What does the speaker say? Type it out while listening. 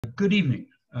Good evening.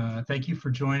 Thank you for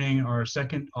joining our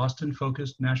second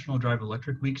Austin-focused National Drive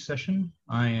Electric Week session.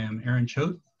 I am Aaron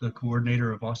Choate, the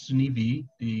coordinator of AustinEV,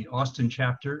 the Austin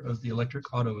chapter of the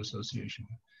Electric Auto Association.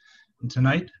 And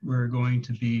tonight, we're going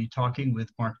to be talking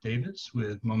with Marc Davis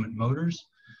with Moment Motors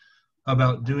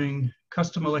about doing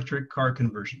custom electric car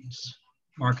conversions.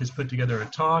 Marc has put together a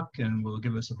talk and will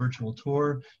give us a virtual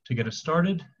tour to get us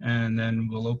started, and then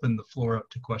we'll open the floor up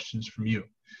to questions from you.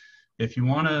 If you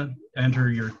want to enter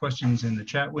your questions in the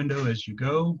chat window as you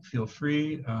go, feel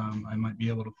free. I might be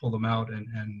able to pull them out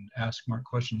and ask Marc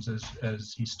questions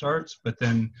as he starts. But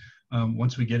then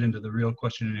once we get into the real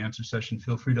question and answer session,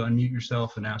 feel free to unmute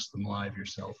yourself and ask them live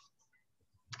yourself.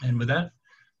 And with that,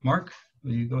 Marc,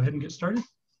 will you go ahead and get started?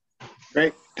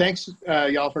 Great. Thanks,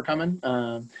 y'all, for coming.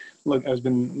 Look, I've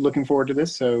been looking forward to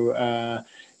this. So,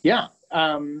 yeah.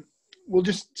 We'll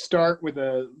just start with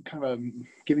a kind of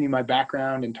giving you my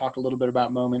background and talk a little bit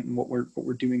about Moment and what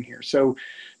we're doing here. So,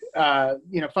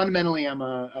 fundamentally, I'm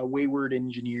a wayward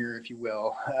engineer, if you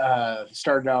will.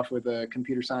 Started off with a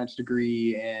computer science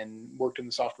degree and worked in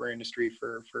the software industry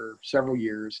for several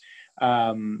years.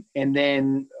 And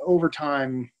then over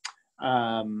time,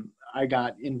 I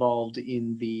got involved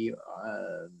in the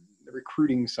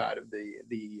recruiting side of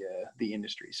the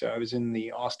industry. So I was in the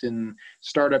Austin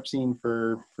startup scene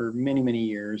for many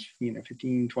years,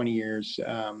 15, 20 years,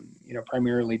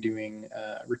 primarily doing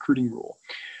recruiting role.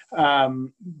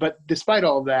 But despite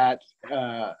all of that,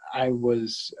 I've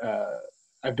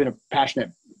been a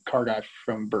passionate car guy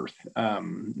from birth,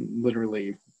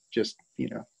 literally just,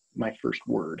 my first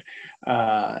word,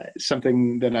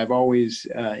 something that I've always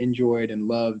enjoyed and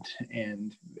loved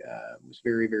and was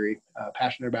very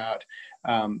passionate about.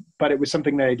 But it was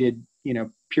something that I did,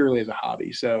 purely as a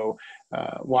hobby. So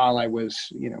while I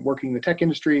was, working in the tech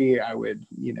industry, I would,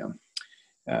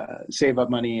 save up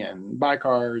money and buy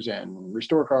cars and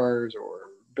restore cars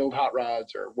or build hot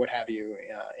rods or what have you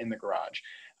in the garage.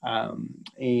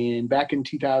 And back in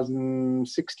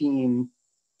 2016,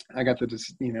 I got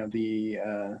the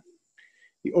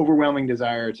overwhelming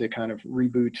desire to kind of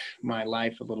reboot my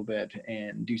life a little bit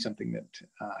and do something that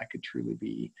I could truly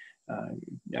be,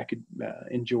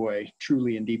 enjoy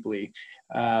truly and deeply.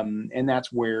 And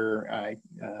that's where I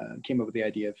came up with the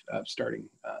idea of starting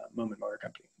Moment Motor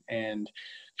Company. And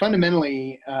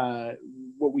fundamentally,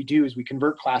 what we do is we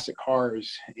convert classic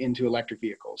cars into electric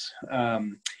vehicles.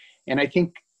 And I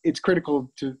think it's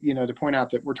critical to, to point out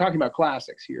that we're talking about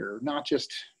classics here, not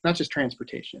just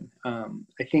transportation.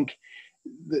 I think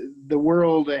the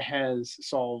world has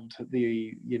solved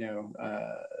the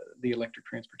electric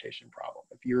transportation problem.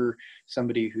 If you're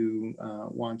somebody who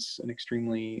wants an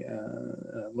extremely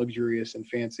luxurious and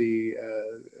fancy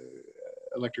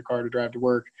electric car to drive to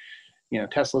work,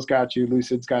 Tesla's got you,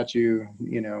 Lucid's got you,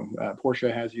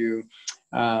 Porsche has you.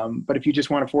 But if you just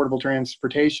want affordable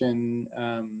transportation,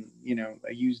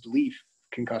 a used Leaf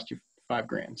can cost you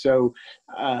 $5,000. So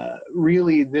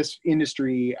really this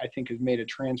industry, I think, has made a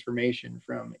transformation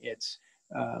from its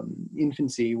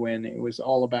infancy when it was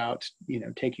all about,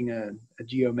 taking a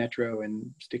Geo Metro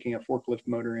and sticking a forklift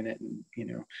motor in it and,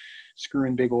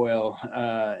 screwing big oil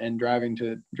and driving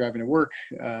to work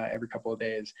every couple of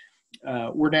days.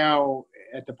 We're now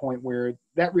at the point where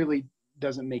that really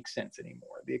doesn't make sense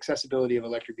anymore. The accessibility of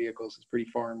electric vehicles is pretty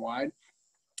far and wide.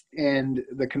 And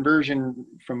the conversion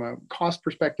from a cost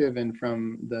perspective and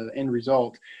from the end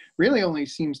result really only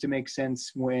seems to make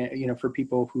sense when, for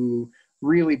people who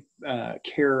really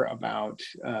care about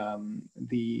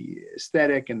the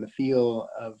aesthetic and the feel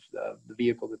of the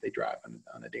vehicle that they drive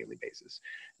on a daily basis.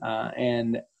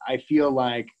 And I feel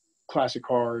like classic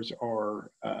cars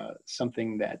are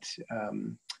something that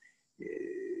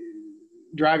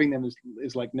driving them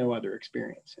is like no other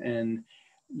experience. And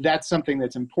that's something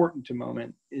that's important to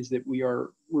Moment, is that we're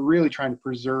really trying to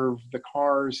preserve the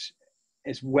cars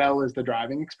as well as the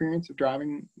driving experience of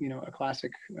driving, a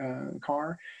classic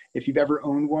car. If you've ever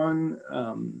owned one,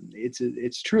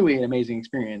 it's truly an amazing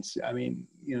experience. I mean,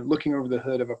 looking over the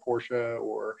hood of a Porsche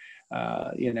or,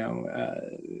 out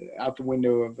the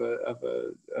window of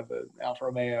a Alfa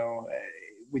Romeo,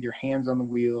 with your hands on the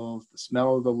wheels, the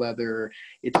smell of the leather,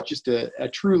 it's just a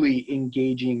truly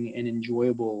engaging and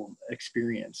enjoyable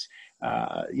experience.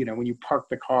 When you park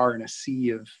the car in a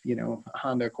sea of,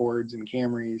 Honda Accords and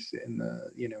Camrys in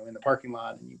the parking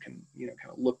lot, and you can,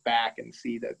 kind of look back and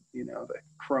see that, the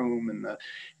chrome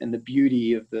and the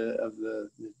beauty of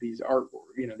these art,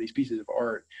 these pieces of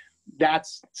art.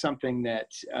 That's something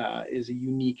that is a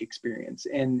unique experience.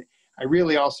 And I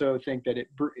really also think that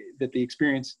that the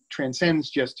experience transcends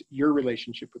just your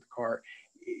relationship with the car.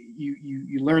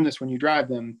 You learn this when you drive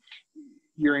them.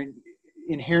 You're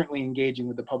inherently engaging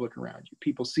with the public around you.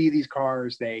 People see these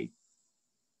cars, they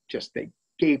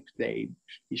gape, they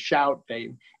shout,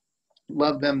 they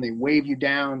love them, they wave you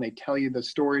down, they tell you the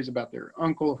stories about their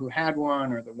uncle who had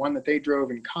one or the one that they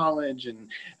drove in college, and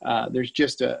there's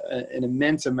just an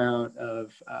immense amount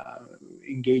of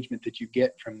engagement that you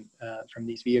get from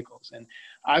these vehicles. And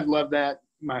I've loved that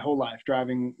my whole life,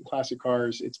 driving classic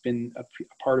cars. It's been a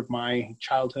part of my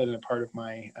childhood and a part of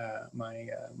my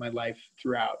my life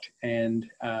throughout. And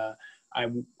I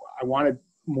wanted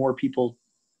more people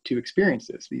to experience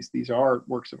this. These are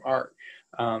works of art.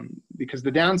 Because the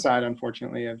downside,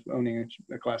 unfortunately, of owning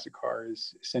a classic car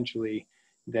is essentially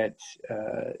that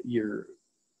you're,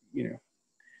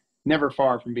 never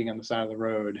far from being on the side of the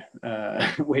road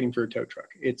waiting for a tow truck.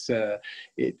 It's the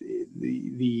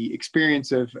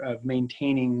experience of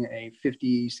maintaining a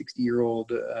 50,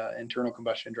 60-year-old internal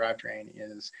combustion drivetrain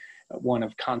is one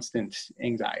of constant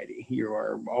anxiety. You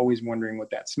are always wondering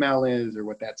what that smell is or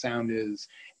what that sound is,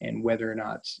 and whether or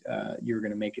not you're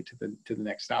going to make it to the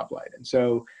next stoplight. And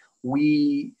so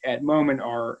we at Moment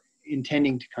are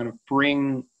intending to kind of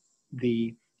bring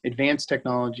the advanced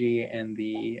technology and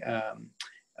the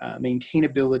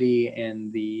maintainability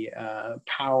and the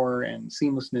power and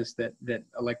seamlessness that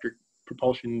electric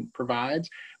propulsion provides,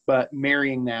 but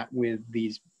marrying that with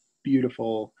these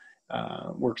beautiful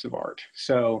works of art.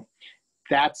 So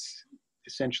that's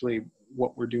essentially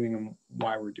what we're doing and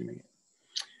why we're doing it.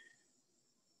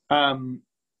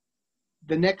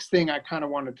 The next thing I kind of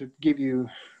wanted to give you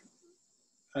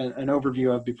an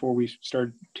overview of before we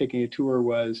started taking a tour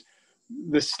was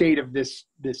the state of this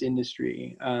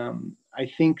industry. I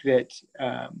think that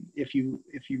if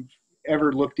you've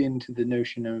ever looked into the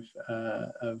notion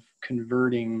of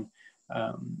converting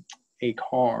a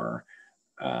car,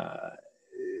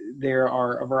 there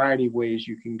are a variety of ways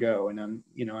you can go. And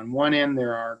on one end,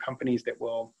 there are companies that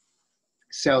will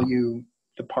sell you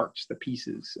the parts, the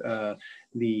pieces,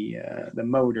 the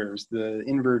motors, the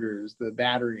inverters, the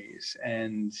batteries,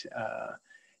 and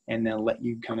they'll let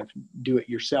you kind of do it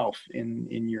yourself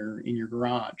in your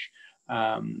garage.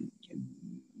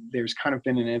 There's kind of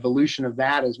been an evolution of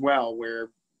that as well, where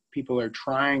people are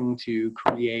trying to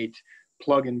create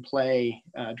plug and play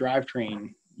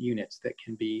drivetrain units that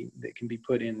can be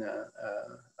put in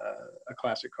a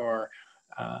classic car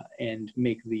and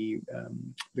make the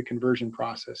conversion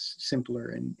process simpler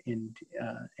and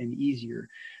easier.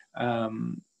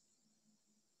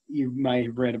 You might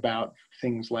have read about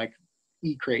things like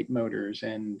E-crate motors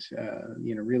and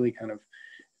really kind of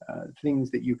things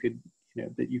that you could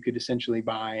essentially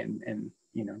buy and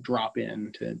drop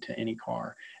in to any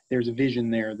car. There's a vision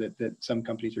there that some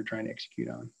companies are trying to execute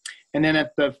on. And then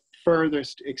at the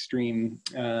furthest extreme,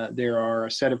 there are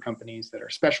a set of companies that are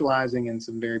specializing in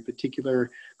some very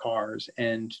particular cars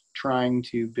and trying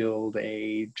to build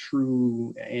a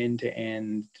true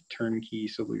end-to-end turnkey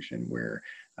solution where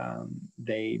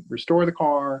they restore the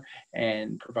car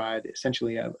and provide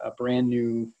essentially a brand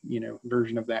new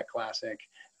version of that classic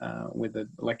with an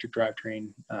electric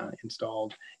drivetrain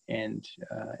installed and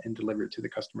deliver it to the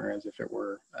customer as if it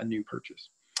were a new purchase.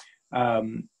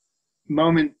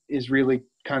 Moment is really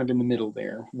kind of in the middle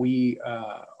there.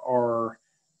 Our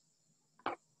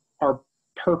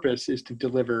purpose is to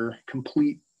deliver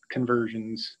complete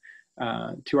conversions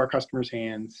to our customers'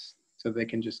 hands so they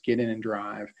can just get in and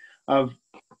drive of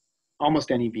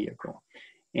almost any vehicle.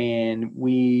 And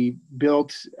we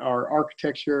built our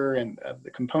architecture and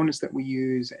the components that we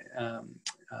use, and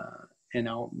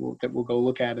that we'll go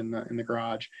look at in the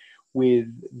garage, with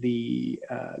the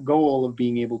goal of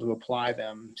being able to apply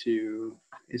them to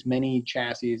as many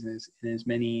chassis and as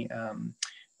many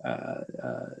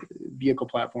vehicle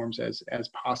platforms as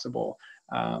possible,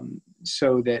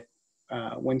 so that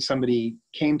when somebody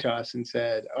came to us and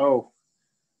said, "Oh,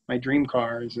 my dream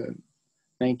car is a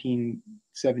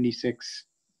 1976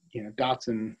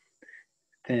 Datsun,"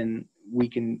 then we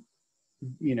can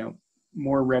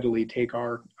more readily take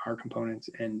our components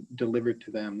and deliver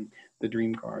to them the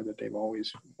dream car that they've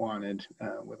always wanted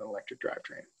with an electric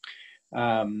drivetrain.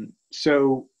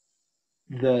 So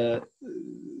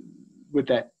what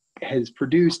that has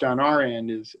produced on our end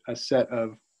is a set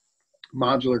of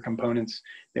modular components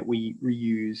that we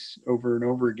reuse over and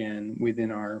over again within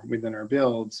our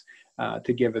builds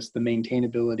to give us the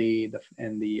maintainability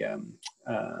and the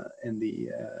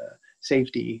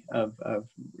safety of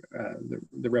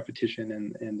the repetition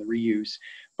and the reuse,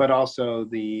 but also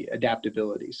the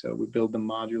adaptability. So we build them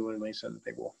modularly so that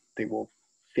they will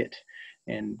fit,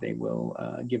 and they will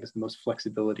give us the most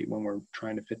flexibility when we're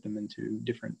trying to fit them into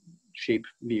different shape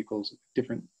vehicles,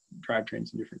 different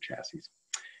drivetrains, and different chassis.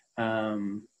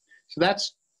 So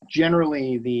that's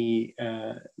generally the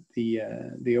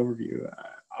overview.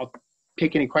 I'll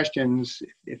take any questions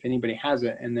if anybody has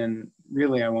it, and then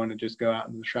really I want to just go out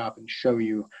in the shop and show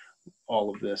you all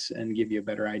of this and give you a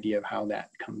better idea of how that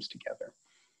comes together.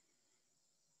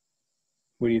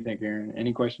 What do you think, Aaron?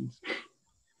 Any questions?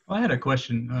 Well, I had a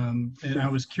question, and I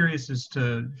was curious as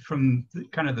to, from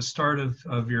kind of the start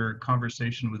of your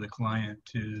conversation with a client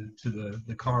to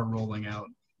the car rolling out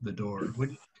the door.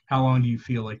 How long do you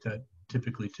feel like that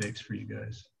typically takes for you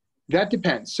guys? That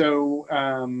depends. So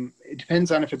it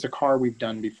depends on if it's a car we've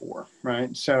done before,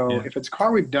 right? So Yeah. if it's a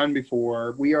car we've done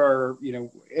before, we are,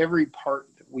 every part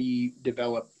that we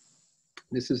develop.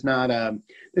 This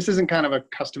isn't kind of a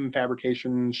custom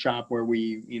fabrication shop where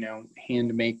we,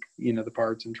 hand make, the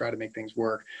parts and try to make things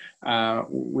work.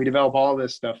 We develop all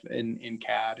this stuff in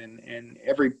CAD, and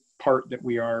every part that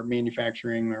we are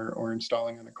manufacturing or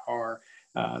installing on a car,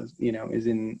 is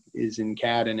in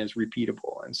CAD and is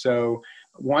repeatable. And so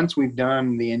once we've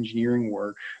done the engineering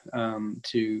work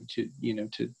to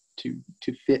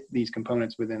fit these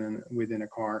components within a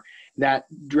car, that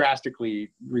drastically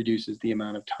reduces the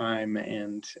amount of time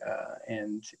and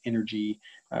energy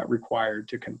required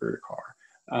to convert a car.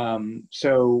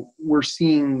 So we're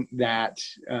seeing that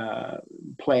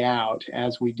play out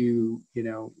as we do,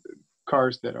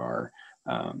 cars that are,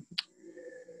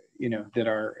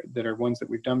 that are ones that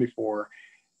we've done before.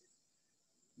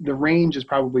 The range is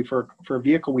probably for a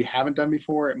vehicle we haven't done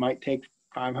before, it might take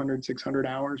 500, 600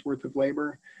 hours worth of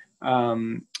labor.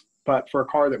 But for a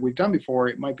car that we've done before,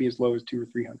 it might be as low as 200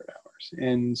 or 300 hours.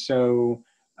 And so,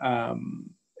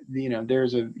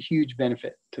 there's a huge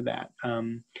benefit to that.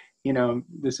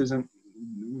 This isn't,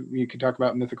 you could talk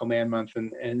about Mythical Man Month,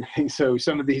 and so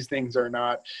some of these things are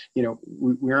not,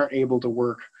 we aren't able to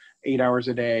work 8 hours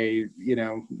a day,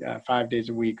 5 days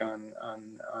a week on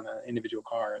an individual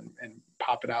car and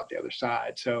pop it out the other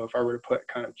side. So if I were to put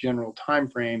kind of general time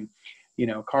frame,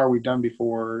 car we've done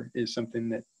before is something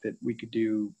that we could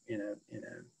do in a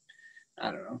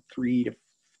I don't know, 3 to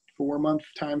 4 month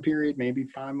time period, maybe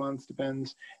 5 months,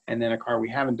 depends. And then a car we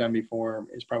haven't done before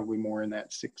is probably more in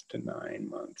that 6 to 9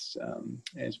 months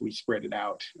as we spread it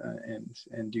out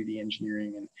and do the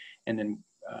engineering and then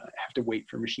have to wait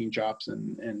for machine shops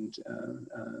and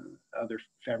other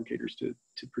fabricators to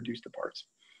produce the parts.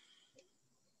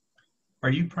 Are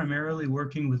you primarily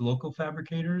working with local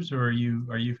fabricators, or are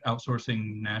you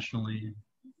outsourcing nationally?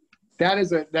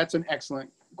 That's an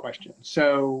excellent question.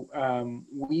 So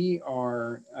we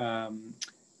are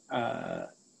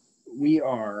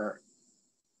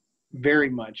very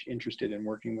much interested in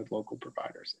working with local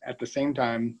providers. At the same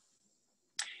time,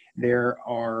 there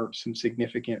are some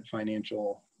significant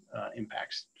financial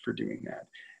impacts for doing that,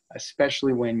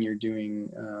 especially when you're doing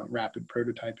rapid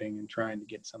prototyping and trying to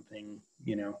get something,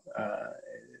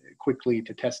 quickly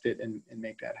to test it and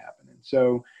make that happen. And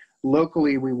so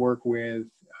locally, we work with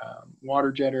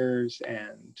water jetters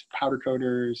and powder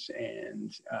coaters,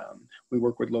 and we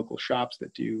work with local shops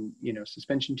that do,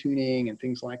 suspension tuning and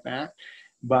things like that.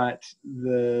 But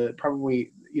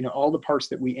all the parts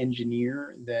that we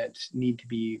engineer that need to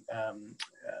be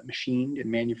machined and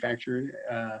manufactured,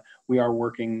 we are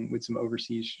working with some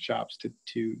overseas shops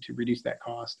to reduce that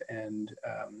cost and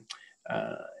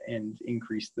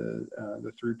increase the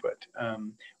throughput.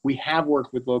 We have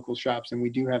worked with local shops, and we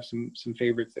do have some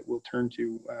favorites that we'll turn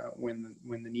to when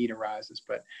the need arises.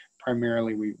 But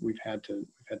primarily, we've had to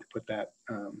put that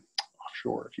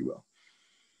offshore, if you will.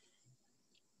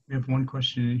 We have one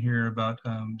question in here about,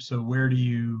 so where do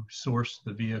you source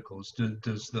the vehicles?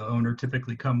 Does the owner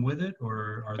typically come with it,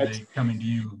 or are they coming to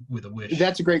you with a wish?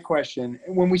 That's a great question.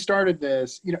 When we started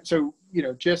this,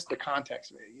 just the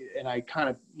context, and I kind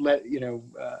of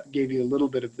gave you a little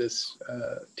bit of this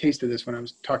taste of this when I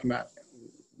was talking about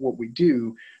what we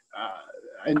do.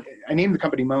 I named the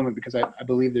company Moment because I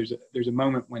believe there's a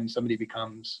moment when somebody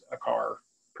becomes a car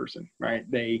person, right?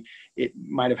 It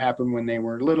might have happened when they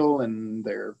were little and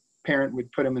their parent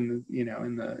would put them in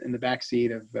the back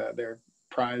seat of their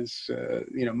prize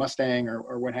Mustang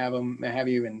or what have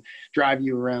you, and drive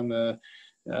you around the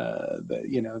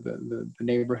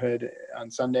neighborhood on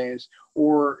Sundays.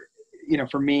 Or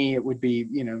for me, it would be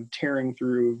tearing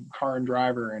through Car and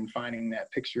Driver and finding that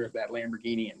picture of that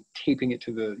Lamborghini and taping it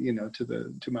to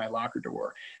my locker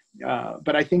door.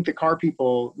 But I think the car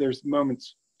people, there's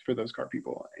moments for those car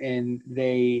people, and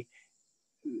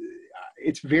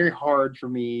it's very hard for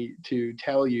me to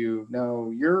tell you,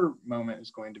 no, your moment is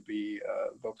going to be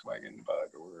a Volkswagen Bug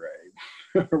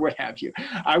or what have you.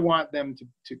 I want them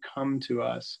to come to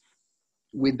us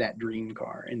with that dream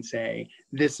car and say,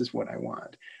 this is what I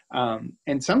want.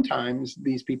 And sometimes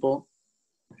these people,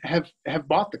 have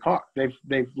bought the car.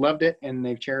 They've loved it and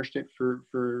they've cherished it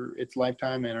for its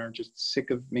lifetime and are just sick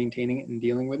of maintaining it and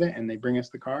dealing with it. And they bring us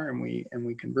the car and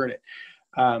we convert it.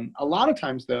 A lot of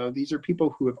times, though, these are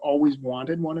people who have always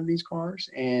wanted one of these cars,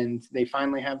 and they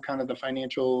finally have kind of the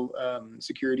financial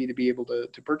security to be able to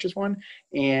purchase one.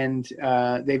 And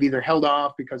they've either held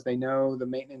off because they know the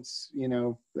maintenance,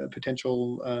 the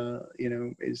potential,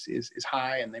 is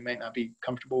high, and they might not be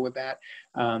comfortable with that.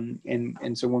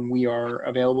 And so when we are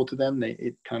available to them,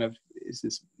 it kind of is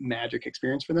this magic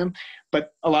experience for them.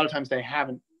 But a lot of times they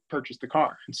haven't purchase the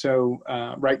car. And so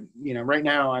right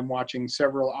now I'm watching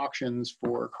several auctions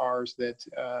for cars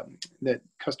that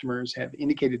customers have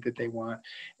indicated that they want,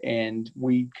 and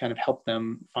we kind of help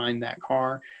them find that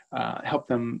car, help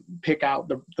them pick out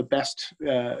the best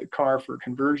car for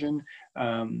conversion.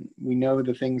 We know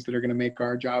the things that are going to make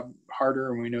our job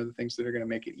harder, and we know the things that are going to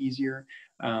make it easier.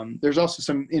 There's also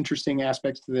some interesting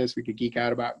aspects to this. We could geek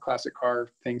out about classic car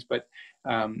things, but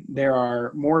there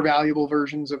are more valuable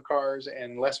versions of cars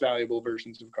and less valuable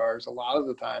versions of cars. A lot of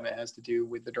the time it has to do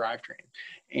with the drivetrain.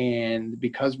 And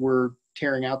because we're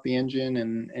tearing out the engine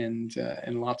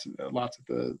and lots of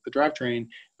the drivetrain,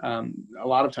 a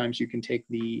lot of times you can take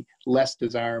the less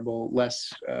desirable,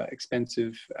 less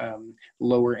expensive,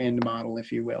 lower end model,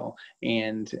 if you will,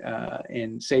 and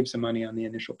save some money on the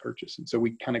initial purchase. And so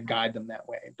we kind of guide them that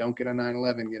way. Don't get a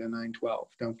 911, get a 912.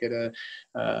 Don't get a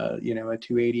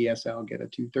 280 SL, get a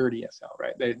 230 SL,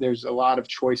 right? There's a lot of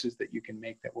choices that you can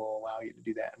make that will allow you to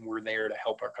do that. And we're there to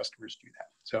help our customers do that.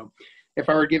 So if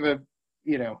I were to give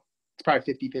it's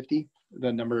probably 50-50,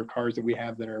 the number of cars that we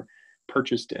have that are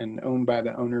purchased and owned by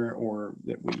the owner or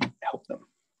that we help them.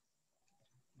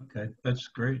 Okay, that's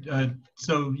great.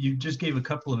 So you just gave a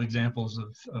couple of examples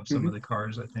of some of the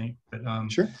cars, I think, but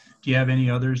Sure. Do you have any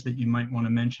others that you might want to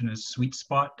mention as sweet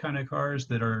spot kind of cars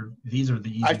these are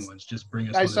the easy ones, just bring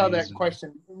us I one saw of these that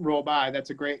question roll by.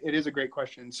 It is a great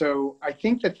question. So I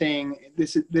think the thing,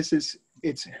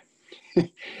 it's,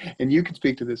 and you can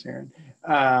speak to this, Aaron.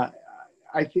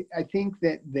 I think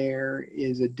that there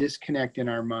is a disconnect in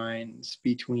our minds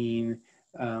between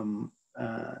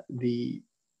the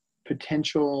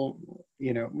potential,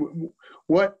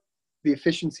 what the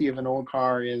efficiency of an old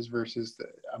car is versus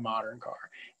a modern car.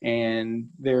 And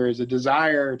there is a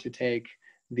desire to take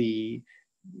the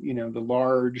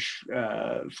large,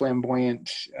 flamboyant,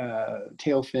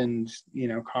 tail-finned,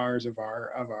 cars of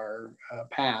our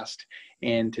past,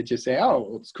 and to just say, oh,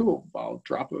 well, it's cool. I'll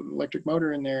drop an electric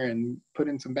motor in there and put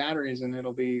in some batteries, and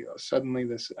it'll be suddenly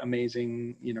this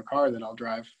amazing, car that I'll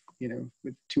drive,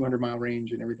 with 200-mile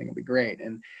range, and everything will be great.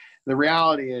 And the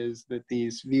reality is that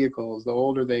these vehicles, the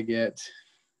older they get,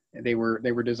 they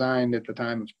were designed at the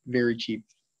time of very cheap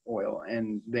oil,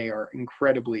 and they are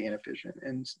incredibly inefficient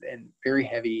and very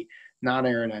heavy, not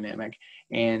aerodynamic,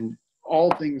 and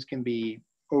all things can be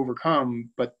overcome,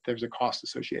 but there's a cost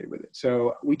associated with it.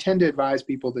 So we tend to advise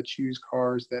people to choose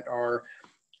cars that are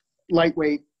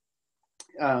lightweight,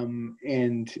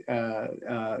 and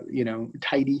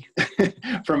tidy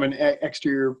from an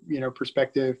exterior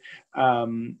perspective. I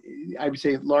would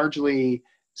say largely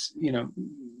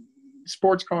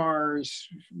sports cars,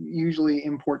 usually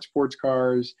import sports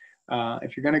cars.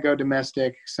 If you're going to go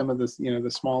domestic, some of the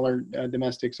the smaller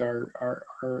domestics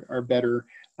are better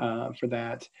for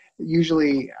that.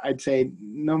 Usually, I'd say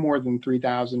no more than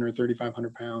 3,000 or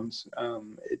 3,500 pounds.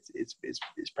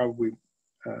 It's probably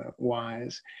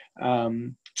wise.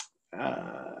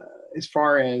 As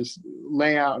far as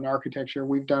layout and architecture,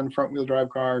 we've done front wheel drive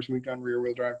cars, we've done rear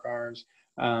wheel drive cars.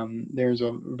 There's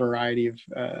a variety of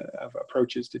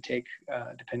approaches to take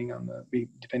depending on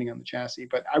the chassis.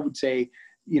 But I would say,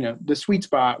 the sweet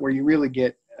spot where you really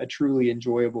get a truly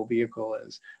enjoyable vehicle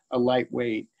is a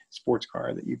lightweight sports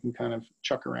car that you can kind of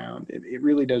chuck around. It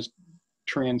really does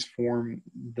transform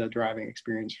the driving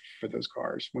experience for those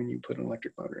cars when you put an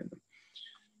electric motor in them.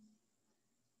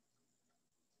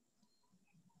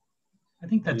 I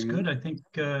think that's good. I think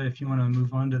if you want to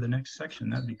move on to the next section,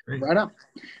 that'd be great. Right on.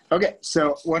 Okay,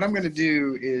 so what I'm going to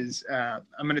do is I'm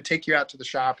going to take you out to the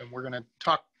shop, and we're going to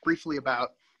talk briefly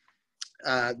about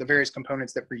the various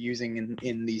components that we're using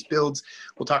in these builds.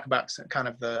 We'll talk about kind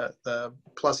of the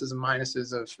pluses and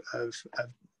minuses of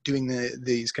doing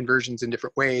these conversions in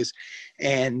different ways,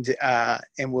 and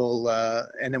then we'll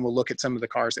look at some of the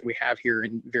cars that we have here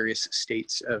in various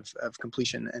states of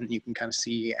completion, and you can kind of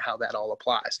see how that all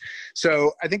applies.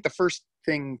 So I think the first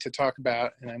thing to talk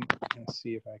about, and I'm going to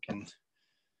see if I can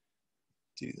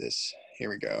do this. Here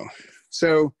we go.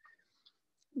 So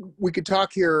we could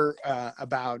talk here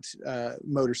about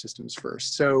motor systems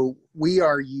first. So we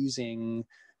are using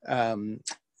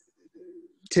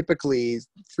typically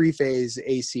three-phase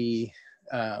AC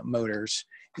motors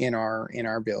in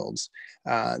our builds.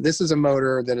 This is a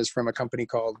motor that is from a company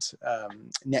called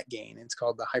NetGain. It's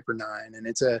called the Hyper 9, and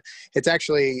it's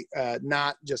actually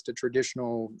not just a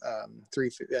traditional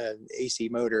AC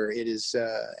motor. It is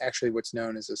actually what's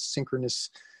known as a synchronous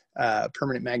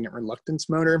permanent magnet reluctance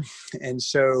motor. And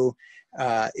so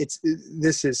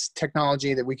this is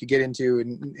technology that we could get into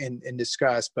and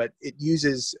discuss, but it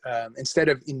uses instead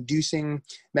of inducing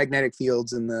magnetic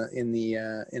fields in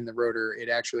the rotor, it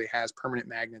actually has permanent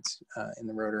magnets in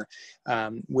the rotor,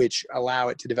 which allow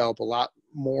it to develop a lot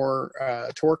more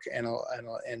torque and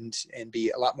be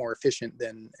a lot more efficient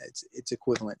than its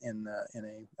equivalent in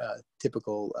a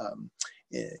typical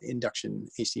induction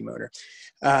AC motor.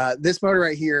 This motor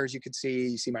right here, as you can see,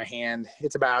 you see my hand,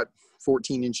 it's about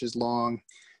 14 inches long,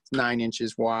 9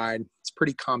 inches wide. It's a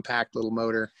pretty compact little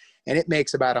motor, and it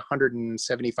makes about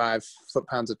 175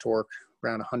 foot-pounds of torque,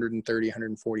 around 130,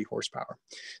 140 horsepower.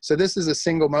 So this is a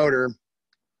single motor,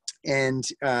 and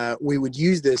we would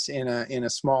use this in a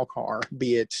small car,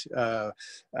 be it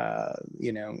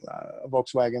you know, a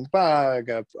Volkswagen Bug,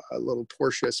 a little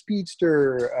Porsche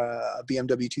Speedster, a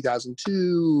BMW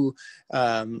 2002,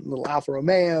 little Alfa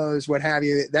Romeos, what have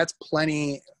you. That's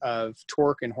plenty of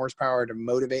torque and horsepower to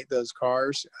motivate those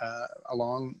cars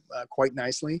along quite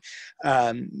nicely.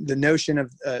 The notion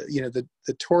of you know, the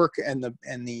torque and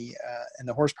the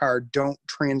horsepower don't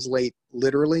translate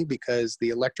literally, because the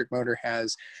electric motor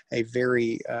has a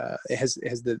very it has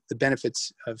the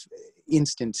benefits of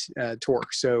instant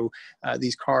torque. So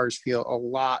these cars feel a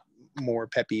lot more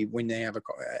peppy when they have a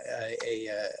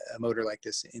motor like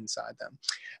this inside them.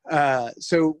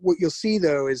 So what you'll see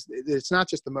though is it's not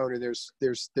just the motor.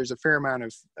 There's a fair amount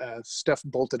of stuff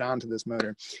bolted onto this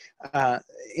motor,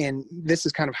 and this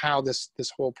is kind of how this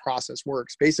whole process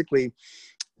works. Basically,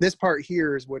 this part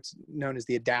here is what's known as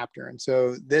the adapter, and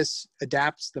so this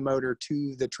adapts the motor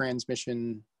to the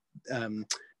transmission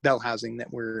bell housing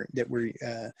that we're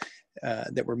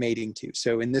mating to.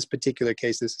 So in this particular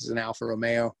case, this is an Alfa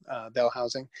Romeo bell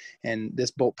housing, and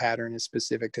this bolt pattern is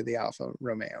specific to the Alfa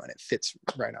Romeo, and it fits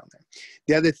right on there.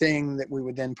 The other thing that we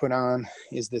would then put on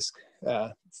is this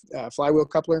flywheel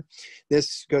coupler.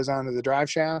 This goes onto the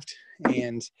drive shaft,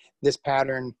 and this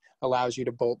pattern allows you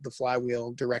to bolt the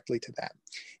flywheel directly to that.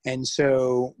 And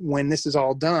so when this is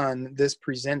all done, this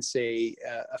presents a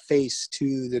face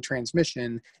to the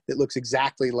transmission that looks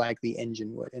exactly like the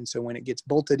engine would. And so when it gets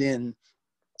bolted in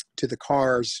to the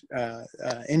car's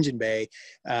engine bay,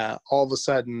 all of a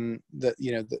sudden the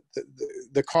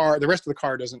rest of the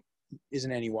car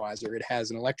isn't any wiser. It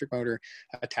has an electric motor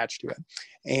attached to it.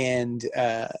 And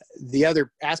the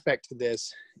other aspect to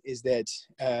this is that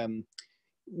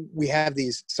we have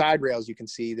these side rails. You can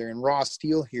see they're in raw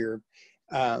steel here,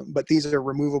 but these are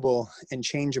removable and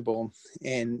changeable,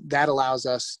 and that allows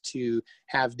us to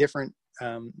have different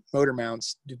motor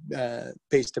mounts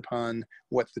based upon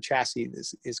what the chassis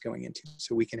is going into.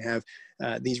 So we can have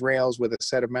these rails with a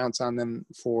set of mounts on them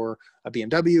for a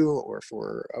BMW, or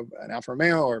for an Alfa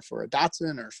Romeo, or for a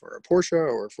Datsun, or for a Porsche,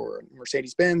 or for a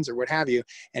Mercedes-Benz, or what have you.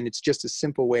 And it's just a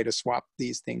simple way to swap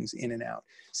these things in and out.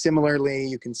 Similarly,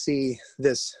 you can see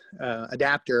this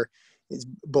adapter is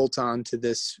bolts on to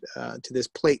this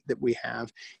plate that we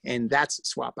have, and that's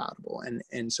swap outable.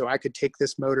 And so I could take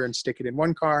this motor and stick it in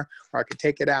one car, or I could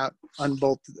take it out,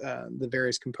 unbolt the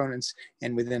various components,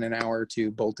 and within an hour or two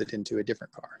bolt it into a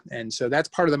different car. And so that's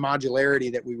part of the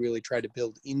modularity that we really try to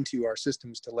build into our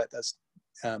systems to let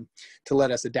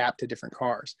us adapt to different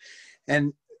cars.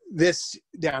 And this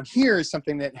down here is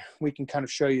something that we can kind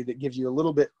of show you that gives you a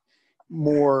little bit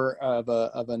more of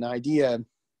an idea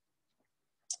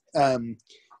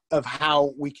of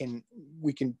how we can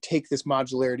take this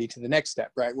modularity to the next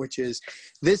step, right? Which is,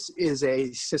 this is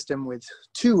a system with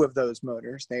two of those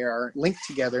motors. They are linked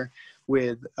together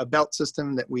with a belt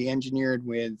system that we engineered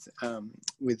with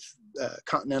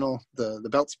Continental, the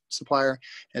belt supplier,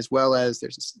 as well as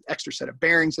there's this extra set of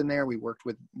bearings in there. We worked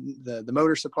with the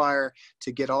motor supplier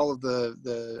to get all of the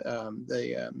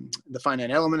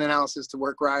finite element analysis to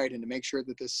work right, and to make sure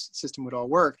that this system would all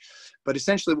work. But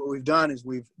essentially what we've done is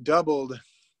we've doubled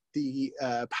the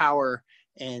power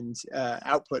and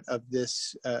output of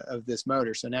this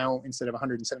motor. So now, instead of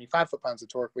 175 foot-pounds of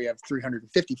torque, we have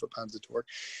 350 foot-pounds of torque,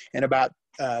 and about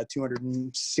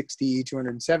 260,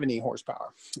 270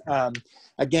 horsepower.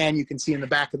 Again, you can see in the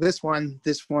back of this one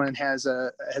has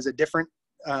a different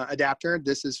adapter.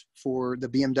 This is for the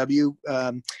BMW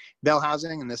bell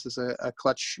housing, and this is a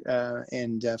clutch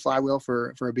and flywheel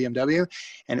for a BMW,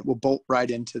 and it will bolt right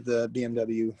into the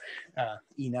BMW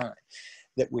E9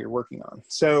 that we're working on.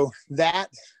 So that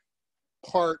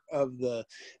part of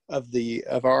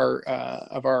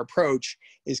our approach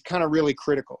is kind of really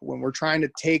critical when we're trying to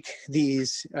take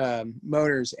these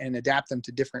motors and adapt them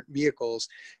to different vehicles.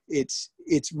 It's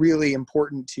really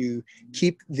important to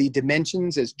keep the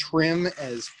dimensions as trim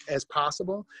as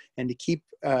possible, and to keep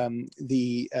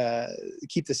the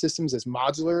systems as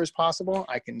modular as possible.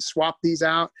 I can swap these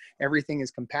out. Everything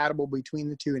is compatible between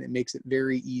the two, and it makes it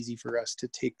very easy for us to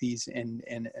take these and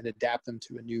adapt them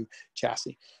to a new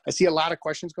chassis. I see a lot of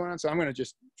questions going on, so I'm going to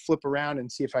just flip around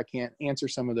and see if I can't answer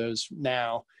some of those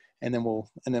now, and then we'll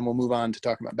move on to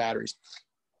talking about batteries.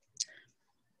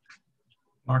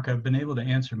 Mark, I've been able to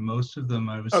answer most of them.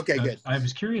 Okay, good. I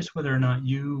was curious whether or not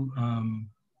you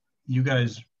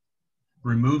guys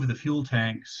remove the fuel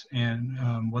tanks,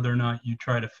 and whether or not you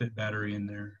try to fit battery in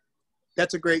there.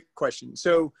 That's a great question.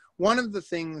 So one of the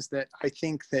things that I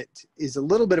think that is a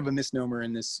little bit of a misnomer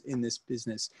in this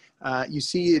business, you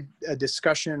see a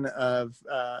discussion of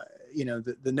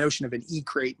the notion of an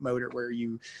E-crate motor, where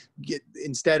you get,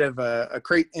 instead of a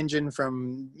crate engine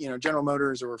from General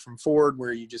Motors or from Ford,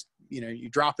 where you just you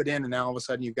drop it in and now all of a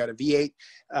sudden you've got a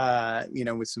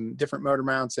V8 with some different motor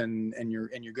mounts and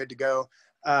you're good to go.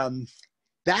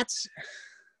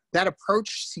 That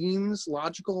approach seems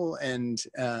logical and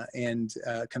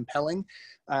compelling.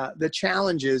 The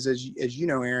challenge is, as you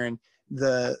know, Aaron,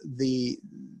 the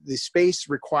space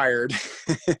required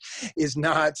is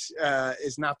not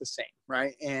the same,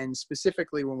 right? And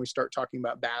specifically when we start talking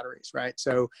about batteries, right?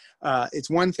 So it's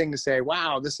one thing to say,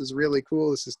 wow, this is really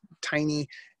cool. This is tiny,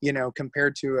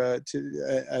 compared to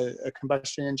a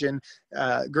combustion engine.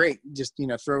 Great, just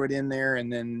throw it in there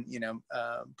and then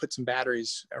put some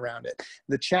batteries around it.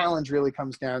 The challenge really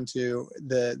comes down to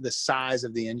the size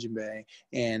of the engine bay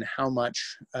and how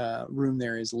much room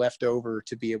there is left over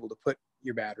to be able to put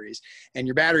your batteries. And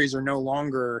your batteries are no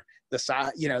longer the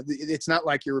size, it's not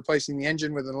like you're replacing the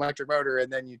engine with an electric motor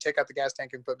and then you take out the gas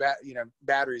tank and put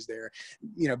batteries there.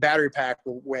 Battery pack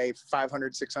will weigh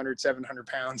 500, 600, 700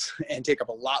 pounds and take up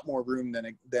a lot more room than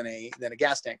a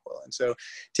gas tank will. And so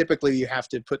typically you have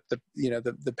to put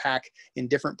the pack in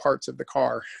different parts of the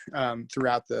car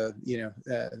throughout the,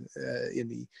 in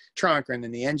the trunk and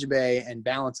in the engine bay, and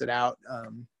balance it out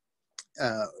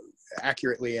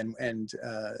accurately and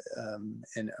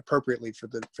appropriately for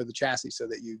the chassis, so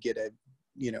that you get a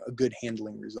good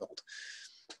handling result.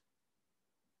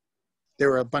 There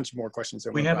were a bunch of more questions.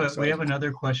 We have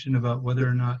another question about whether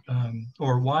or not,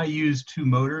 or why use two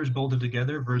motors bolted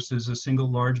together versus a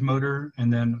single large motor,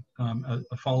 and then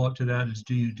a follow-up to that is,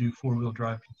 do you do four-wheel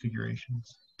drive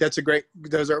configurations?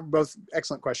 Those are both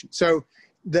excellent questions. So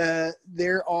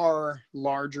there are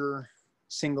larger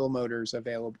single motors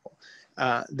available.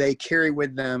 They carry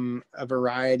with them a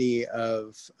variety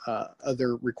of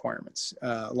other requirements.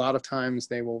 A lot of times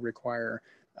they will require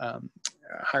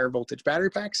higher voltage battery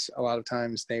packs. A lot of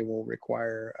times they will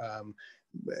require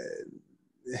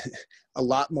a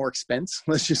lot more expense.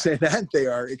 Let's just say that. They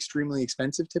are extremely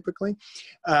expensive typically.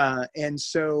 And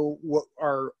so what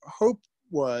our hope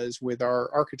was with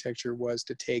our architecture was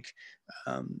to take,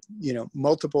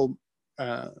 multiple,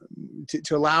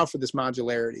 to allow for this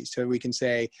modularity. So we can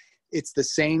say, it's the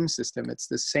same system, it's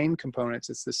the same components,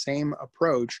 it's the same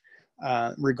approach,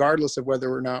 regardless of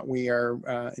whether or not we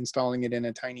are installing it in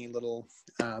a tiny little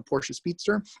Porsche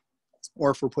Speedster,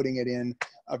 or if we're putting it in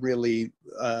a really,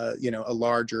 a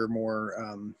larger, more,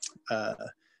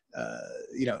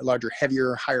 larger,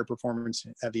 heavier, higher performance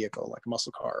vehicle like a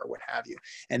muscle car or what have you.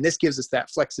 And this gives us that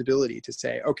flexibility to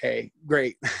say, okay,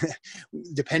 great.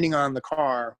 Depending on the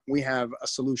car, we have a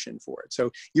solution for it.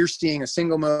 So you're seeing a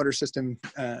single motor system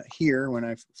here when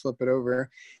I flip it over,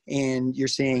 and you're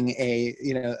seeing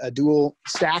a dual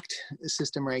stacked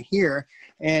system right here.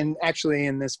 And actually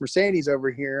in this Mercedes over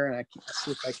here, and I'll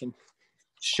see if I can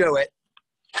show it.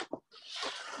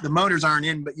 The motors aren't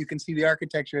in, but you can see the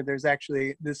architecture. There's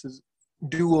actually, this is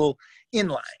dual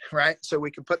inline, right? So we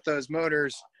can put those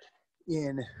motors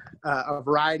in a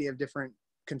variety of different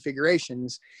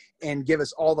configurations and give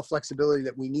us all the flexibility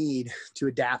that we need to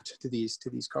adapt to these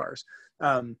cars.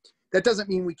 That doesn't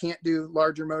mean we can't do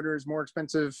larger motors, more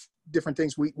expensive, different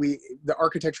things. The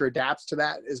architecture adapts to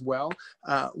that as well.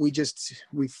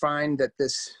 We find that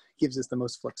this gives us the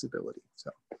most flexibility.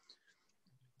 So.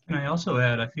 Can I also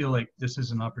add, I feel like this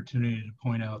is an opportunity to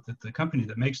point out that the company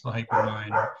that makes the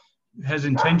Hyper9 has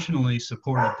intentionally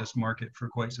supported this market for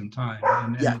quite some time,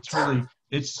 and yeah. It's really,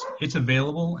 it's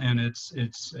available, and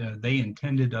they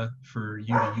intended for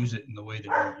you to use it in the way that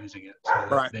you're using it.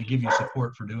 So right. They give you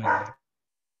support for doing that.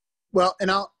 Well, and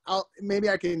I'll maybe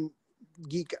I can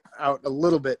geek out a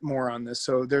little bit more on this.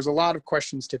 So there's a lot of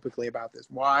questions typically about this.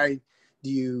 Why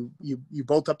you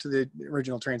bolt up to the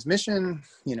original transmission?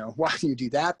 You know, why do you do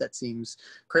that? That seems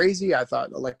crazy. I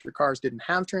thought electric cars didn't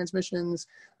have transmissions.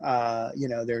 You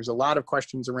know, there's a lot of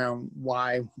questions around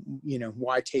why, you know,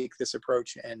 why take this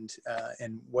approach and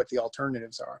what the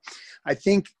alternatives are. I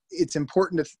think it's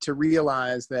important to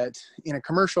realize that in a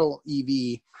commercial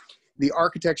EV, the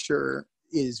architecture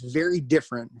is very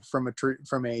different from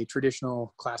a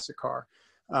traditional classic car.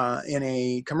 In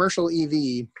a commercial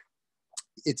EV,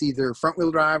 it's either front wheel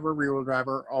drive or rear wheel drive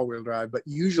or all wheel drive, but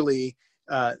usually,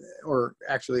 or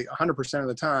actually 100% of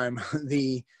the time,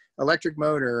 the electric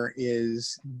motor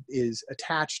is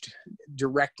attached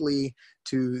directly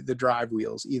to the drive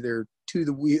wheels, either to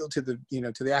the wheel, to the, you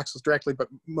know, to the axles directly, but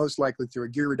most likely through a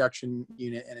gear reduction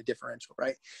unit and a differential,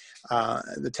 right?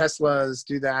 The Teslas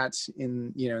do that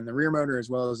in, you know, in the rear motor as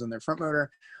well as in their front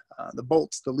motor. The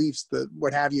Bolts, the Leafs, the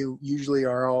what have you, usually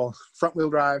are all front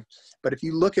wheel drive. But if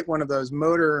you look at one of those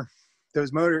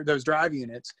those drive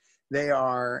units, they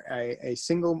are a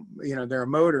single, you know, they're a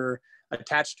motor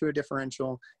attached to a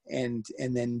differential and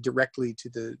then directly to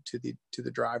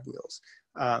the drive wheels.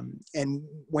 And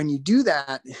when you do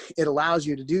that, it allows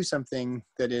you to do something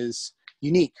that is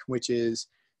unique, which is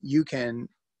you can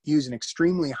use an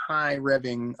extremely high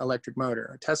revving electric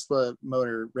motor. A Tesla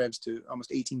motor revs to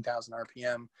almost 18,000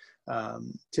 RPM.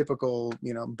 Typical,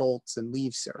 you know, Bolts and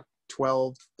Leafs are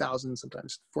 12,000,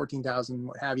 sometimes 14,000,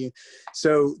 what have you.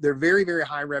 So they're very, very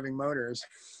high revving motors,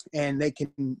 and they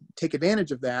can take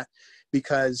advantage of that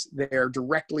because they're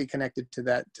directly connected to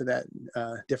that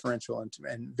differential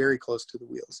and very close to the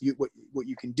wheels. What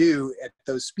you can do at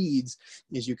those speeds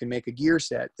is you can make a gear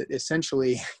set that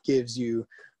essentially gives you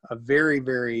a very,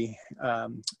 very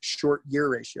short gear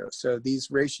ratio. So these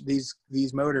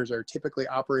motors are typically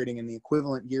operating in the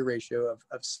equivalent gear ratio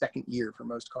of second gear for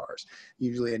most cars,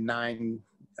 usually a 9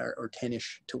 or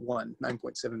 10-ish to 1,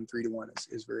 9.73 to 1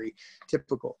 is very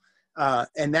typical.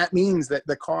 And that means that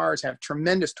the cars have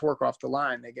tremendous torque off the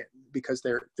line. They get, because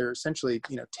they're essentially,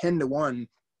 you know, 10 to 1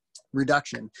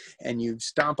 reduction, and you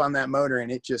stomp on that motor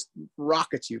and it just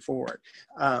rockets you forward.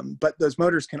 But those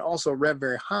motors can also rev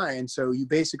very high, and so you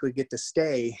basically get to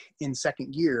stay in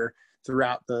second gear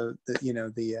throughout the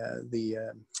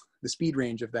speed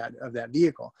range of that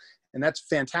vehicle. And that's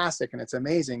fantastic and it's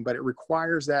amazing, but it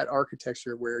requires that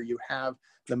architecture where you have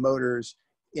the motors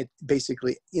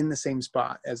basically in the same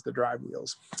spot as the drive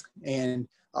wheels. And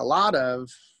a lot of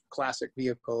classic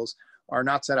vehicles are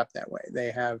not set up that way.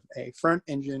 They have a front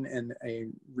engine and a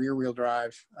rear wheel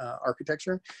drive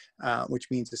architecture, which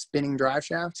means a spinning drive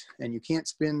shaft, and you can't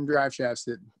spin drive shafts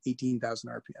at 18,000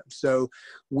 RPM. So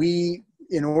we,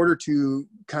 in order to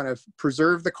kind of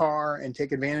preserve the car and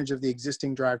take advantage of the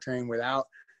existing drivetrain without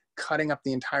cutting up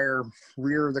the entire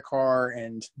rear of the car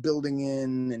and building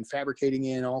in and fabricating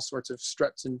in all sorts of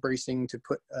struts and bracing to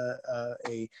put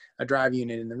a drive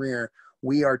unit in the rear,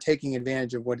 we are taking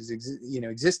advantage of what is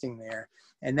existing there.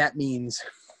 And that means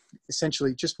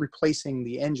essentially just replacing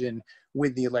the engine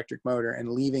with the electric motor and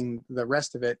leaving the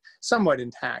rest of it somewhat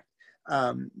intact.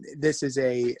 This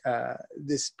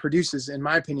produces, in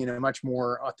my opinion, a much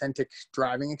more authentic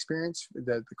driving experience.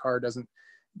 The car doesn't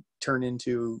turn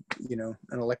into, you know,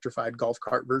 an electrified golf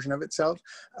cart version of itself.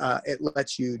 It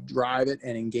lets you drive it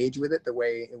and engage with it the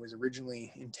way it was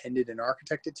originally intended and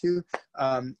architected to.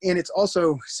 And it's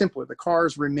also simpler. The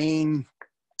cars remain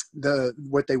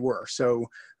what they were. So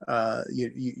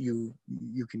you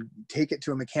can take it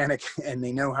to a mechanic and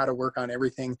they know how to work on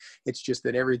everything. It's just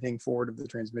that everything forward of the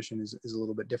transmission is a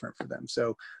little bit different for them.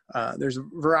 So there's a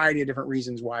variety of different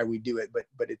reasons why we do it,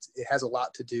 but it has a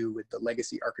lot to do with the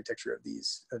legacy architecture of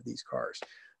these cars.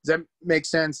 Does that make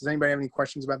sense? Does anybody have any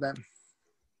questions about that?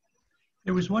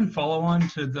 There was one follow-on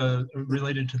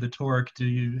related to the torque. Do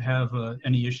you have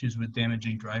any issues with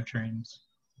damaging drivetrains?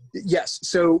 Yes.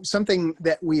 So something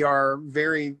that we are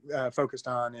very focused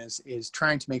on is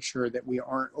trying to make sure that we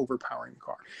aren't overpowering the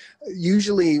car.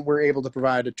 Usually we're able to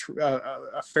provide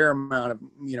a fair amount of,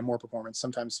 you know, more performance,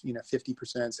 sometimes, you know, 50%,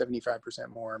 75%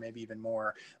 more, maybe even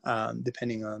more,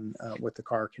 depending on what the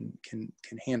car can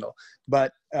handle.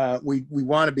 But we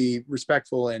want to be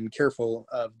respectful and careful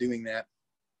of doing that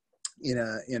in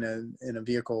a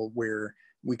vehicle where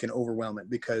we can overwhelm it,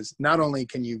 because not only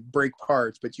can you break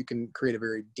parts, but you can create a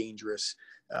very dangerous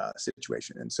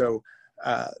situation. And so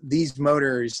these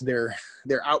motors, their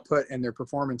output and their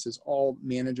performance is all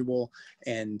manageable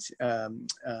and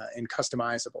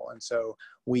customizable. And so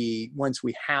once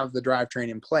we have the drivetrain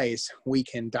in place, we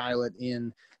can dial it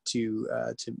in to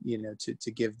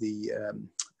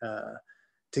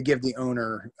give the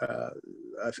owner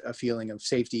a feeling of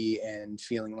safety and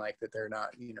feeling like that they're not,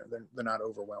 you know, they're not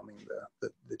overwhelming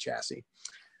the chassis.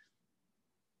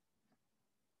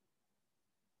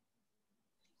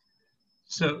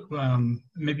 So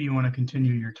maybe you want to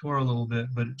continue your tour a little bit,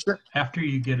 but Sure. after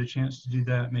you get a chance to do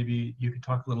that, maybe you could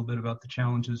talk a little bit about the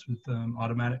challenges with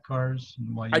automatic cars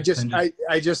and why you tended.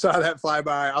 I just saw that fly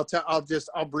by.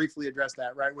 I'll briefly address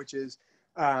that, right? Which is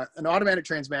an automatic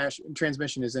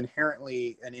transmission is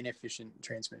inherently an inefficient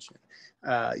transmission.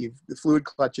 The fluid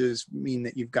clutches mean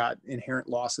that you've got inherent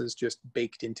losses just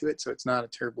baked into it. So it's not a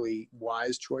terribly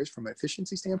wise choice from an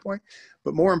efficiency standpoint.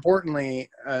 But more importantly,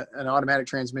 an automatic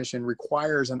transmission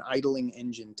requires an idling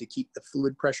engine to keep the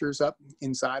fluid pressures up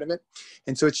inside of it.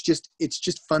 And so it's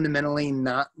just fundamentally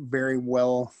not very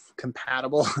well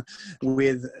compatible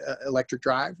with electric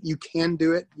drive. You can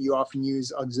do it. You often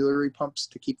use auxiliary pumps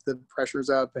to keep the pressures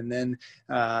up, and then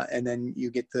you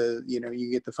get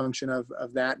the function of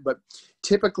that. But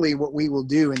typically what we will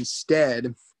do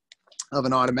instead of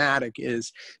an automatic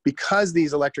is, because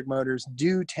these electric motors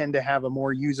do tend to have a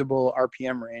more usable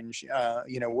RPM range,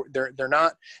 they're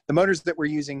not, the motors that we're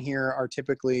using here are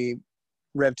typically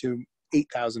rev to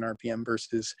 8,000 RPM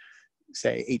versus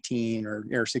say 18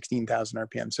 or 16,000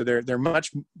 RPM. So they're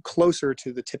much closer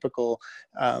to the typical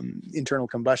internal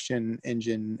combustion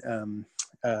engine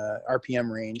RPM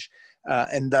range,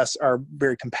 and thus are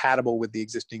very compatible with the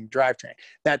existing drivetrain.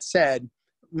 That said,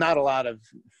 not a lot of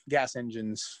gas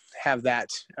engines have that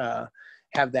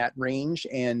range,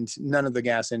 and none of the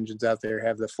gas engines out there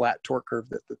have the flat torque curve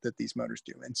that these motors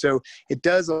do. And so it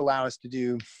does allow us to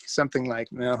do something like,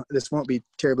 well, this won't be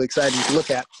terribly exciting to look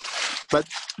at, but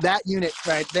that unit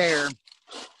right there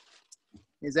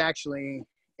is actually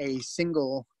a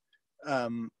single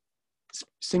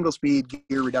speed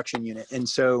gear reduction unit. And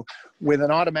so with an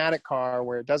automatic car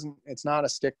where it's not a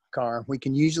stick car, we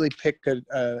can usually pick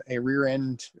a rear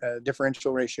end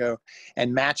differential ratio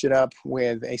and match it up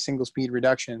with a single speed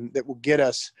reduction that will get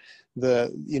us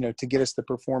the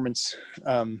performance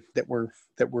that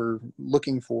we're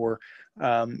looking for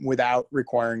without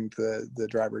requiring the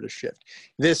driver to shift.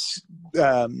 This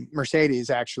Mercedes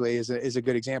actually is a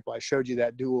good example. I showed you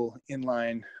that dual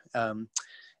inline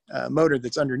motor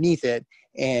that's underneath it,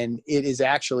 and it is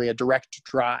actually a direct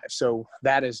drive. So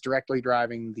that is directly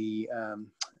driving the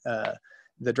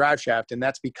drive shaft, and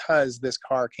that's because this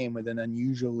car came with an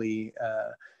unusually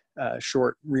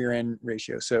short rear end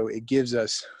ratio. So it gives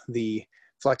us the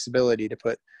flexibility to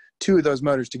put two of those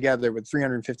motors together with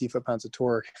 350 foot-pounds of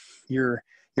torque.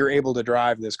 You're able to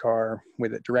drive this car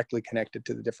with it directly connected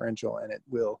to the differential, and it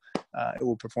will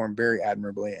perform very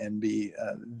admirably and be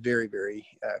very, very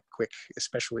quick,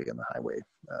 especially in the highway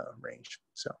range.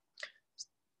 So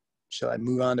shall I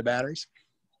move on to batteries?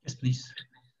 Yes, please.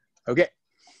 Okay.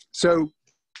 So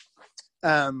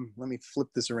let me flip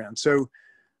this around. So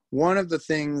one of the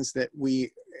things that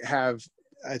we have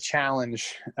a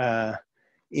challenge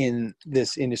in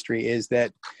this industry is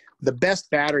that the best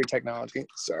battery technology,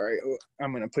 sorry,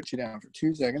 I'm going to put you down for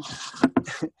 2 seconds.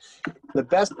 The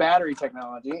best battery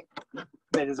technology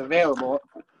that is available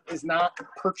is not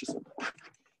purchasable.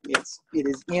 It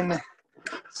is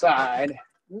inside,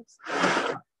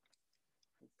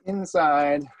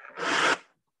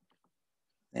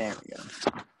 there we go.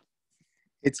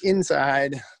 It's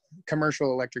inside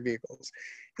commercial electric vehicles.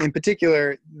 In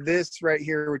particular, this right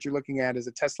here, what you're looking at, is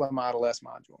a Tesla Model S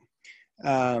module.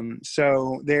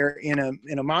 So there in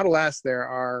a Model S, there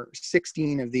are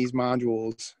 16 of these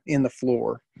modules in the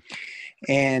floor.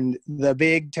 And the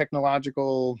big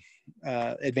technological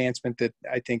advancement that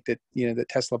I think that that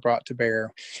Tesla brought to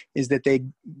bear is that they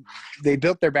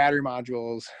built their battery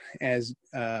modules as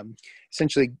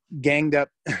essentially ganged up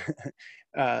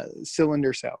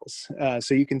cylinder cells.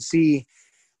 So you can see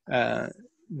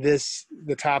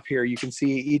the top here. You can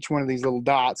see each one of these little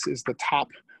dots is the top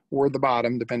or the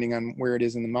bottom, depending on where it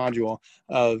is in the module,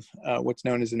 of what's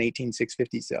known as an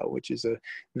 18650 cell, which is a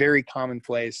very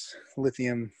commonplace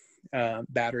lithium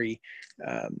battery,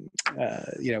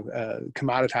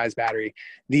 commoditized battery.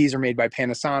 These are made by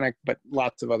Panasonic, but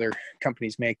lots of other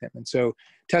companies make them. And so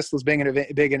Tesla's big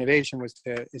innovation is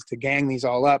to gang these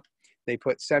all up. They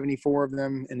put 74 of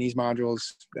them in these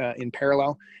modules in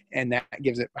parallel, and that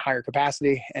gives it higher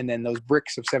capacity. And then those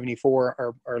bricks of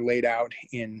 74 are laid out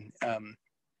in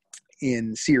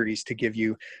series to give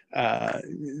you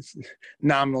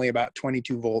nominally about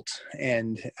 22 volts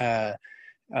and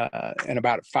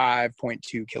about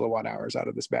 5.2 kilowatt hours out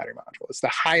of this battery module. It's the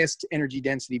highest energy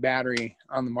density battery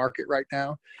on the market right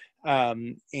now.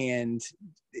 And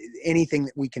anything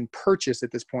that we can purchase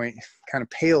at this point kind of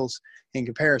pales in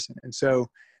comparison. And so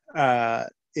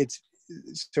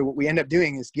so what we end up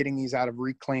doing is getting these out of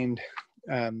reclaimed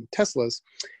Teslas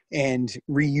and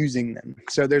reusing them.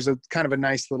 So there's a kind of a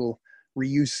nice little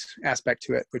reuse aspect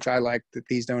to it, which I like, that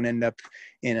these don't end up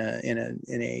in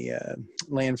a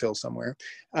landfill somewhere.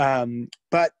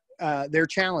 But they're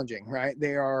challenging, right?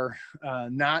 They are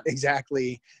not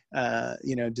exactly,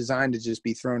 designed to just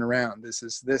be thrown around.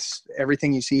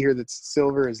 Everything you see here that's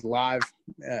silver is live.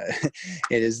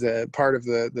 It is the part of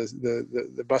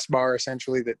the bus bar,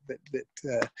 essentially,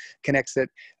 that connects it.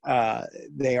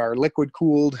 They are liquid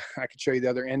cooled. I could show you the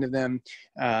other end of them,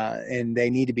 and they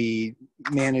need to be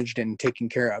managed and taken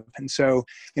care of. And so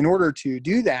in order to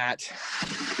do that,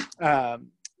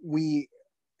 we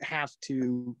have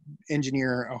to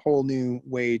engineer a whole new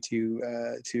way to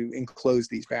enclose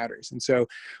these batteries. And so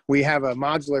we have a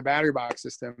modular battery box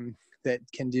system that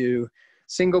can do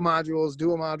single modules,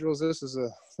 dual modules. This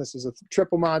is a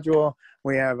triple module.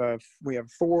 We have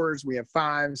fours, we have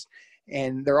fives,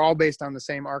 and they're all based on the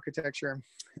same architecture.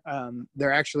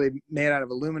 They're actually made out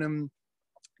of aluminum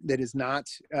that is not,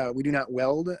 we do not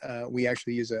weld. We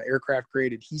actually use an aircraft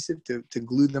grade adhesive to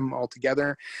glue them all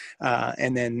together.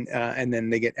 And then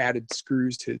they get added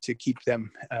screws to keep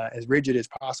them as rigid as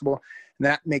possible. And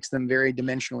that makes them very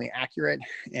dimensionally accurate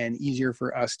and easier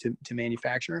for us to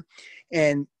manufacture.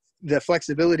 And the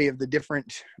flexibility of the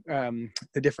different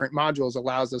modules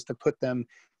allows us to put them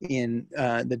in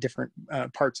the different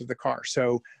parts of the car.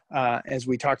 So as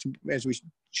we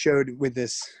showed with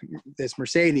this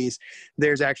Mercedes,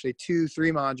 there's actually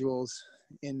 2-3 modules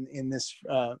in this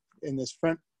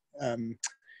front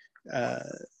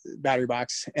battery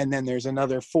box, and then there's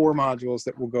another 4 modules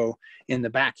that will go in the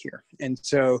back here. And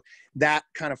so that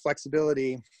kind of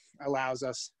flexibility allows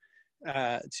us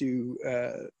to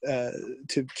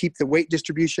keep the weight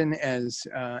distribution as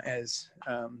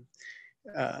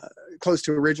close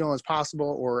to original as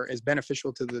possible, or as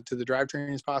beneficial to the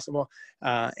drivetrain as possible,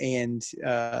 and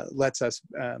lets us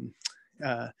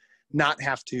not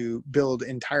have to build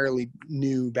entirely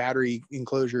new battery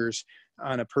enclosures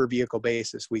on a per vehicle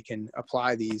basis. We can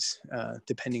apply these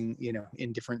depending,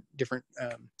 in different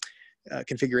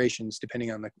configurations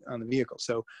depending on the vehicle.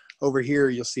 So over here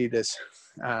you'll see this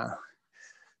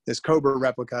Cobra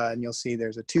replica, and you'll see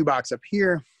there's a 2-box up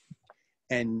here,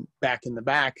 and back in the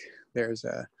back there's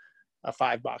a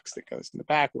 5-box that goes in the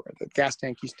back where the gas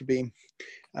tank used to be.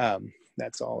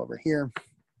 That's all over here.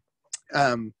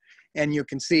 And you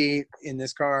can see in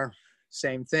this car,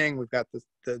 same thing. We've got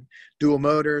the dual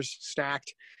motors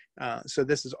stacked. So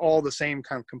this is all the same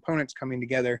kind of components coming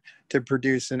together to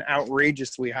produce an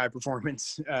outrageously high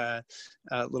performance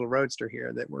little roadster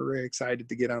here that we're very excited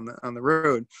to get on the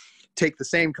road. Take the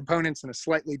same components in a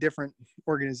slightly different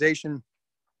organization,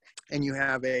 and you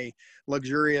have a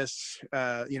luxurious,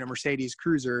 Mercedes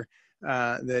cruiser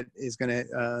that is going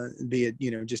to be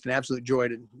just an absolute joy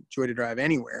to drive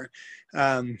anywhere.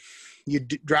 You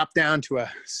drop down to a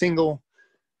single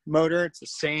motor. It's the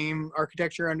same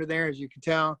architecture under there, as you can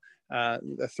tell. A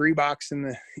 3-box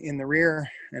in the rear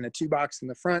and a 2-box in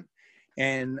the front,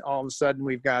 and all of a sudden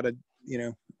we've got a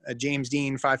James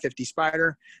Dean 550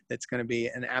 Spider that's going to be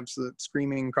an absolute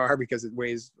screaming car because it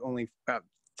weighs only about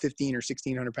 15 or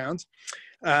 1600 pounds.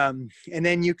 And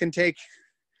then you can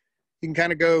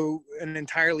kind of go an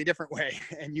entirely different way,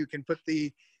 and you can put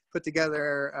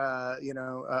together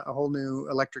a whole new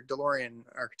electric DeLorean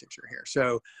architecture here.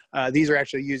 So these are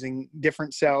actually using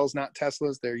different cells, not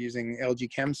Teslas. They're using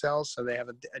LG Chem cells, so they have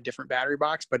a different battery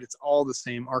box, but it's all the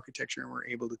same architecture, and we're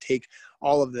able to take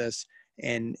all of this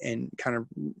and kind of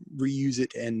reuse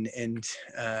it and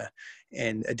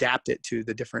adapt it to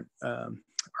the different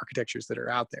architectures that are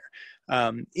out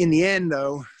there. In the end,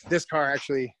 though, this car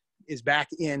actually is back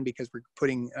in because we're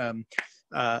putting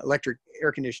electric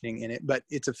air conditioning in it, but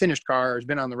it's a finished car. It's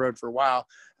been on the road for a while.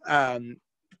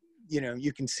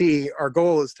 You can see our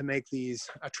goal is to make these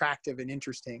attractive and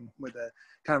interesting with a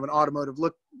kind of an automotive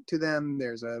look to them.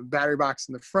 There's a battery box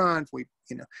in the front. We,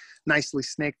 nicely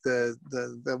snake the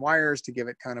wires to give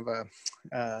it kind of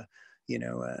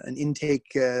an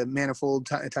intake manifold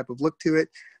type of look to it.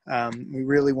 We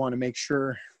really want to make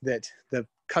sure that the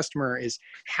customer is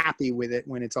happy with it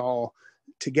when it's all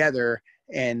together,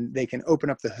 and they can open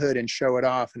up the hood and show it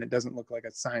off, and it doesn't look like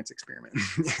a science experiment.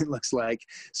 It looks like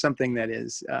something that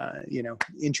is,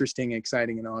 interesting,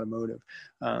 exciting, and automotive.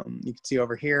 You can see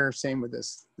over here, same with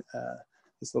this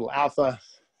little Alpha,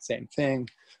 same thing,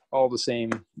 all the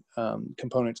same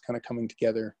components kind of coming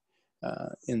together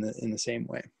in the same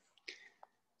way.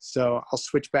 So I'll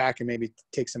switch back and maybe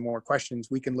take some more questions.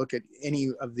 We can look at any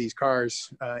of these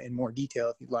cars in more detail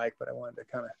if you'd like, but I wanted to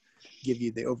kind of give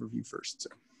you the overview first. So.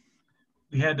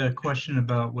 We had a question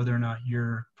about whether or not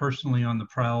you're personally on the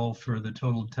prowl for the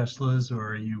total Teslas,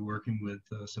 or are you working with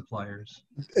suppliers?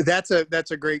 That's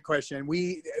a great question.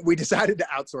 We decided to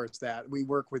outsource that. We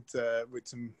work with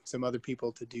some other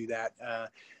people to do that.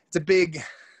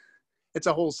 It's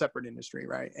a whole separate industry,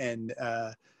 right? And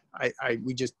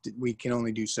we can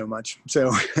only do so much.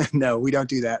 So no, we don't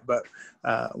do that, but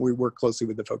we work closely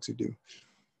with the folks who do.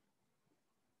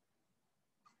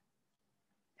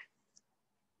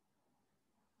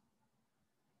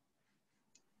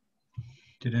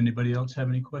 Did anybody else have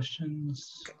any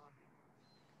questions?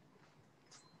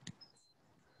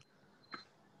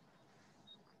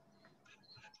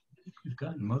 We've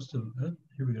gotten most of them.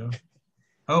 Here we go.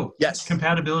 Oh, yes.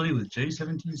 Compatibility with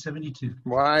J1772.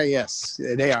 Why, yes,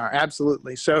 they are,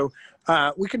 absolutely. So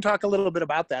we can talk a little bit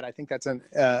about that. I think that's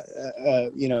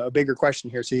a bigger question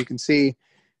here. So you can see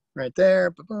right there,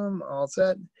 boom, all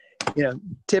set.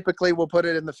 Typically we'll put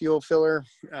it in the fuel filler.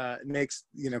 It makes,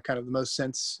 kind of the most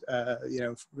sense,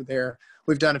 there.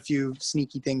 We've done a few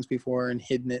sneaky things before and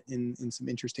hidden it in some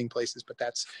interesting places, but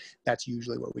that's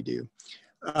usually what we do.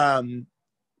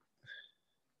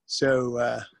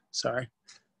 Sorry,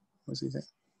 what was he saying?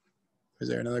 Was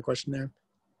there another question there?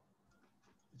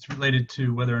 It's related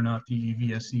to whether or not the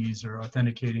EVSEs are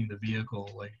authenticating the vehicle,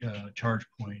 like charge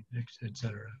point, et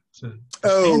cetera. So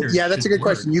yeah, that's a good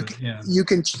question.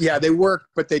 Yeah, they work,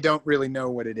 but they don't really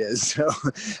know what it is. So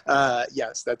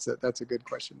yes, that's a good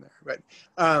question there.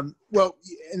 But well,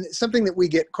 and something that we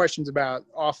get questions about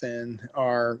often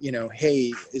are,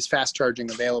 hey, is fast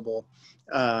charging available?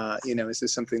 Is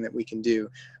this something that we can do?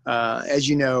 As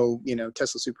you know,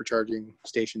 Tesla supercharging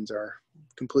stations are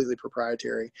completely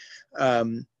proprietary.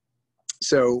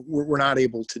 So we're not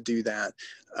able to do that.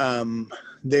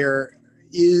 There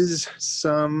is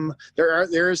some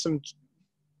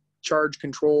charge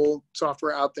control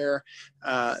software out there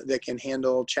that can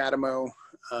handle CHAdeMO,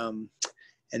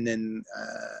 and then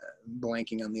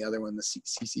blanking on the other one, the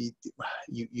CC.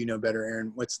 You know better,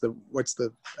 Aaron. What's the?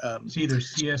 It's either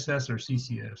CSS or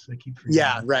CCS. I keep forgetting.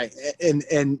 Yeah, right.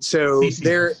 And so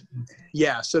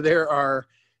CCS. So there are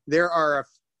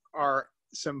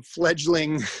some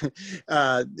fledgling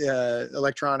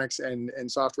electronics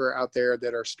and software out there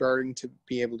that are starting to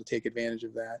be able to take advantage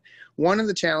of that. One of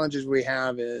the challenges we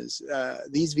have is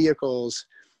these vehicles.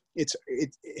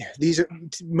 These are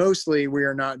mostly, we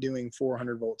are not doing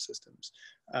 400 volt systems.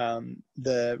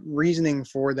 The reasoning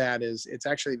for that is it's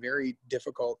actually very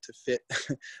difficult to fit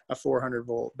a 400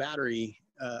 volt battery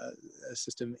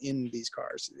system in these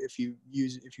cars. If you're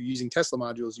using Tesla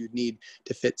modules, you'd need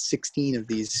to fit 16 of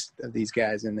these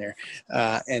guys in there,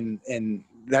 and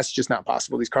that's just not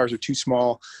possible. These cars are too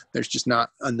small. There's just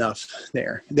not enough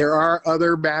there. There are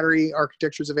other battery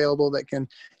architectures available that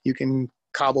you can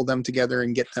cobble them together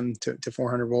and get them to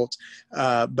 400 volts,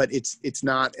 but it's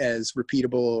not as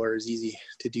repeatable or as easy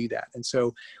to do that. And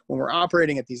so when we're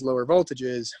operating at these lower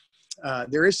voltages,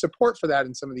 there is support for that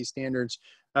in some of these standards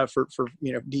for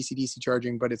DC-DC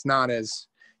charging, but it's not as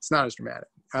dramatic.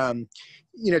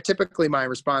 Typically my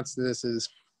response to this is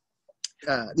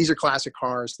these are classic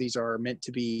cars. These are meant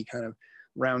to be kind of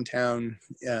round town,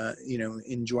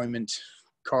 enjoyment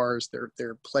cars.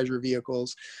 They're pleasure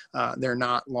vehicles. They're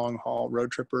not long haul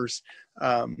road trippers.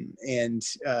 And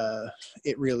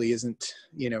it really isn't,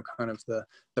 kind of the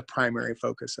primary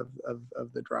focus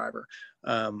of the driver.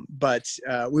 But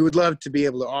we would love to be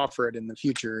able to offer it in the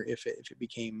future if it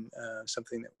became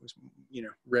something that was,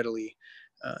 readily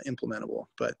implementable.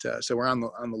 But so we're on the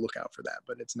lookout for that,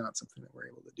 but it's not something that we're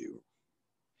able to do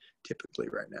typically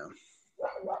right now.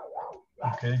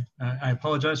 Okay, I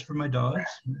apologize for my dogs.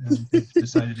 They've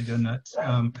decided to go nuts.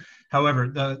 However,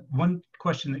 the one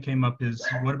question that came up is,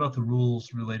 what about the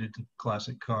rules related to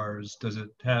classic cars? Does it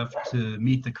have to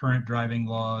meet the current driving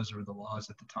laws or the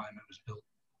laws at the time it was built?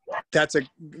 That's an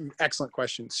excellent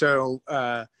question. So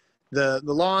the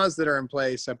laws that are in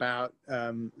place about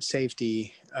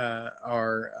safety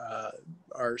are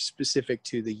specific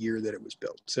to the year that it was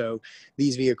built. So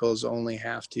these vehicles only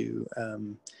have to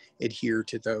adhere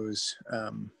to those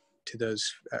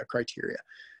criteria.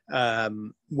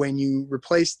 When you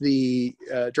replace the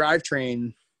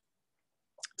drivetrain,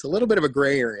 it's a little bit of a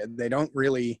gray area. They don't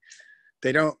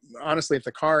honestly, if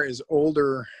the car is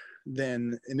older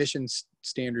than emissions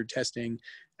standard testing,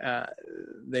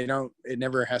 it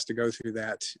never has to go through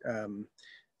that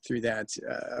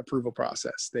approval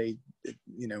process. They,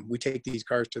 you know, we take these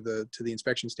cars to the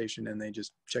inspection station, and they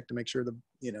just check to make sure the,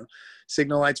 you know,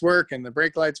 signal lights work and the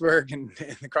brake lights work, and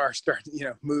the car starts, you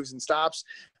know, moves and stops,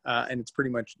 and it's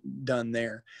pretty much done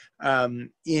there.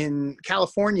 In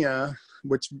California,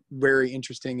 what's very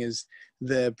interesting is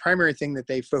the primary thing that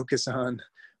they focus on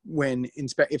when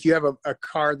if you have a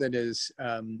car that is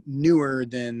newer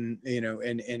than, you know,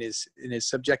 and is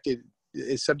subject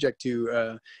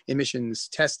to emissions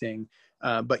testing,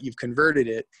 but you've converted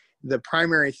it, the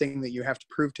primary thing that you have to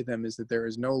prove to them is that there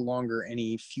is no longer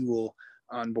any fuel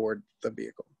on board the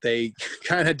vehicle. They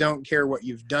kind of don't care what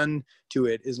you've done to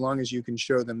it, as long as you can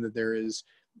show them that there is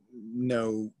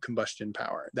no combustion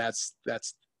power. That's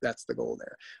the goal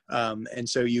there. And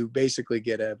so you basically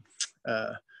get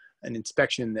an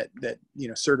inspection that you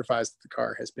know, certifies that the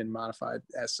car has been modified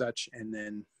as such, and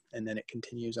then it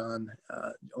continues on,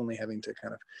 only having to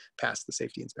kind of pass the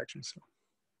safety inspection. So.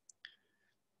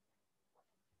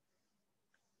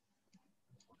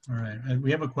 All right,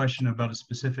 we have a question about a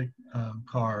specific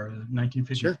car, a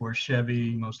 1954 Sure.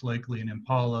 Chevy, most likely an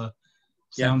Impala.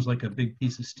 Sounds like a big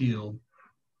piece of steel.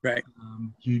 Right.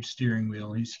 Huge steering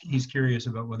wheel. He's curious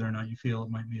about whether or not you feel it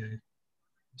might be a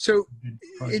So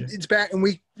it's back, and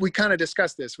we kind of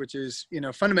discussed this, which is, you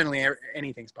know, fundamentally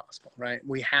anything's possible, right?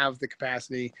 We have the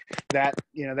capacity that,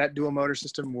 you know, that dual motor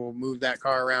system will move that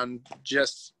car around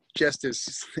just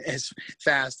as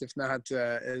fast, if not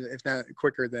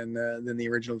quicker than the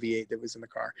original V8 that was in the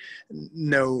car.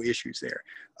 No issues there.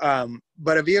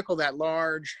 But a vehicle that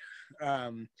large,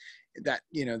 that,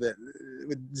 you know, that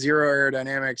with zero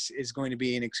aerodynamics is going to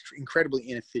be an incredibly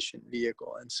inefficient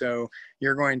vehicle. And so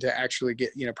you're going to actually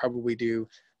get, you know, probably do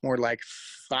more like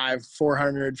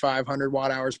 400, 500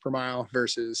 watt hours per mile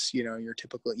versus, you know, your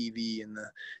typical EV in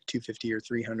the 250 or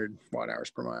 300 watt hours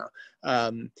per mile.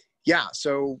 Yeah.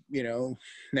 So, you know,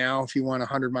 now if you want a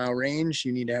 100-mile range,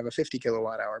 you need to have a 50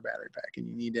 kilowatt hour battery pack, and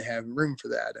you need to have room for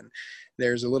that. And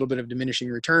there's a little bit of diminishing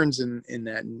returns in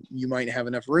that. And you might have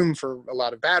enough room for a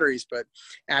lot of batteries, but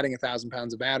adding 1,000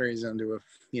 pounds of batteries onto a,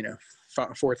 you know,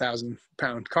 4,000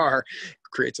 pound car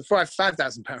creates a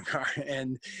 5,000 pound car.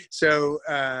 And so,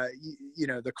 you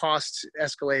know, the cost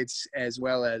escalates, as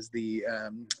well as the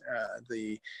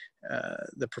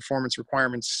performance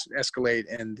requirements escalate,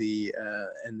 and the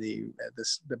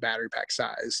battery pack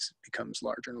size becomes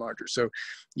larger and larger. So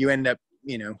you end up,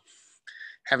 you know,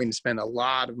 having to spend a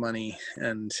lot of money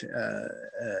and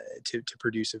to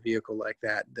produce a vehicle like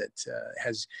that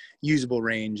has usable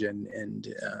range and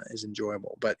is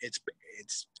enjoyable. But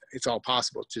it's all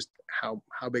possible. It's just how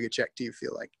big a check do you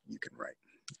feel like you can write?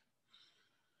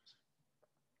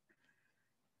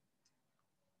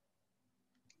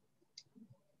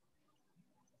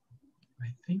 I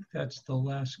think that's the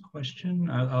last question.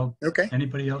 Okay.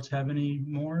 Anybody else have any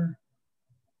more?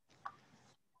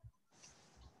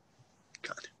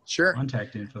 Sure.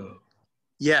 Contact info.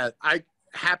 Yeah,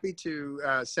 happy to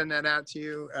send that out to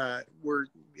you.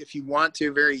 If you want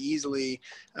to, very easily,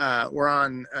 we're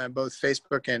on both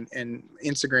Facebook and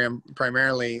Instagram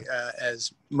primarily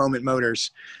as Moment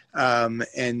Motors,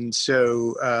 and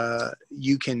so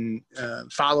you can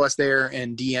follow us there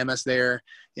and DM us there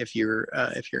if you're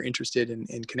interested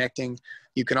in connecting.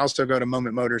 You can also go to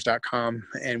momentmotors.com,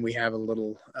 and we have a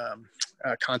little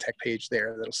contact page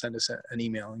there that'll send us an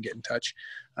email and get in touch.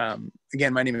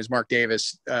 Again, my name is Marc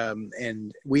Davis,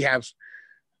 and we have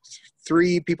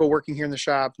 3 people working here in the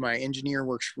shop. My engineer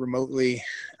works remotely,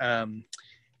 and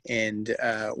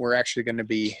we're actually going to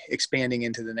be expanding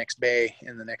into the next bay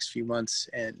in the next few months,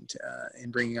 and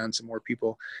bringing on some more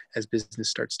people as business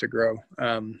starts to grow.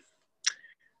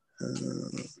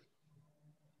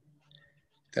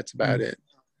 That's about it.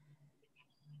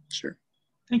 Sure.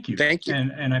 Thank you. Thank you.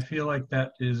 And I feel like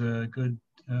that is a good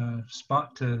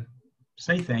spot to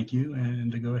say thank you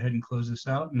and to go ahead and close this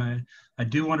out. And I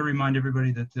do want to remind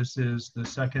everybody that this is the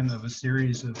second of a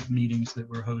series of meetings that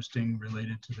we're hosting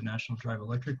related to the National Drive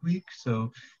Electric Week.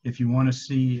 So if you want to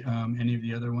see any of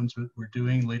the other ones that we're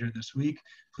doing later this week,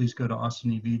 please go to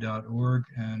austinev.org,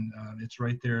 and it's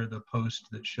right there, the post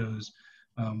that shows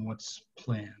what's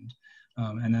planned.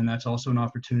 And then that's also an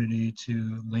opportunity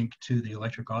to link to the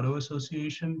Electric Auto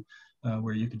Association,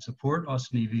 where you can support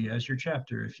AustinEV as your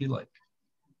chapter if you like.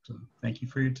 So thank you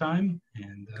for your time,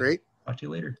 and great. Talk to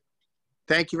you later.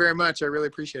 Thank you very much. I really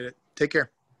appreciate it. Take care.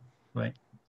 Bye.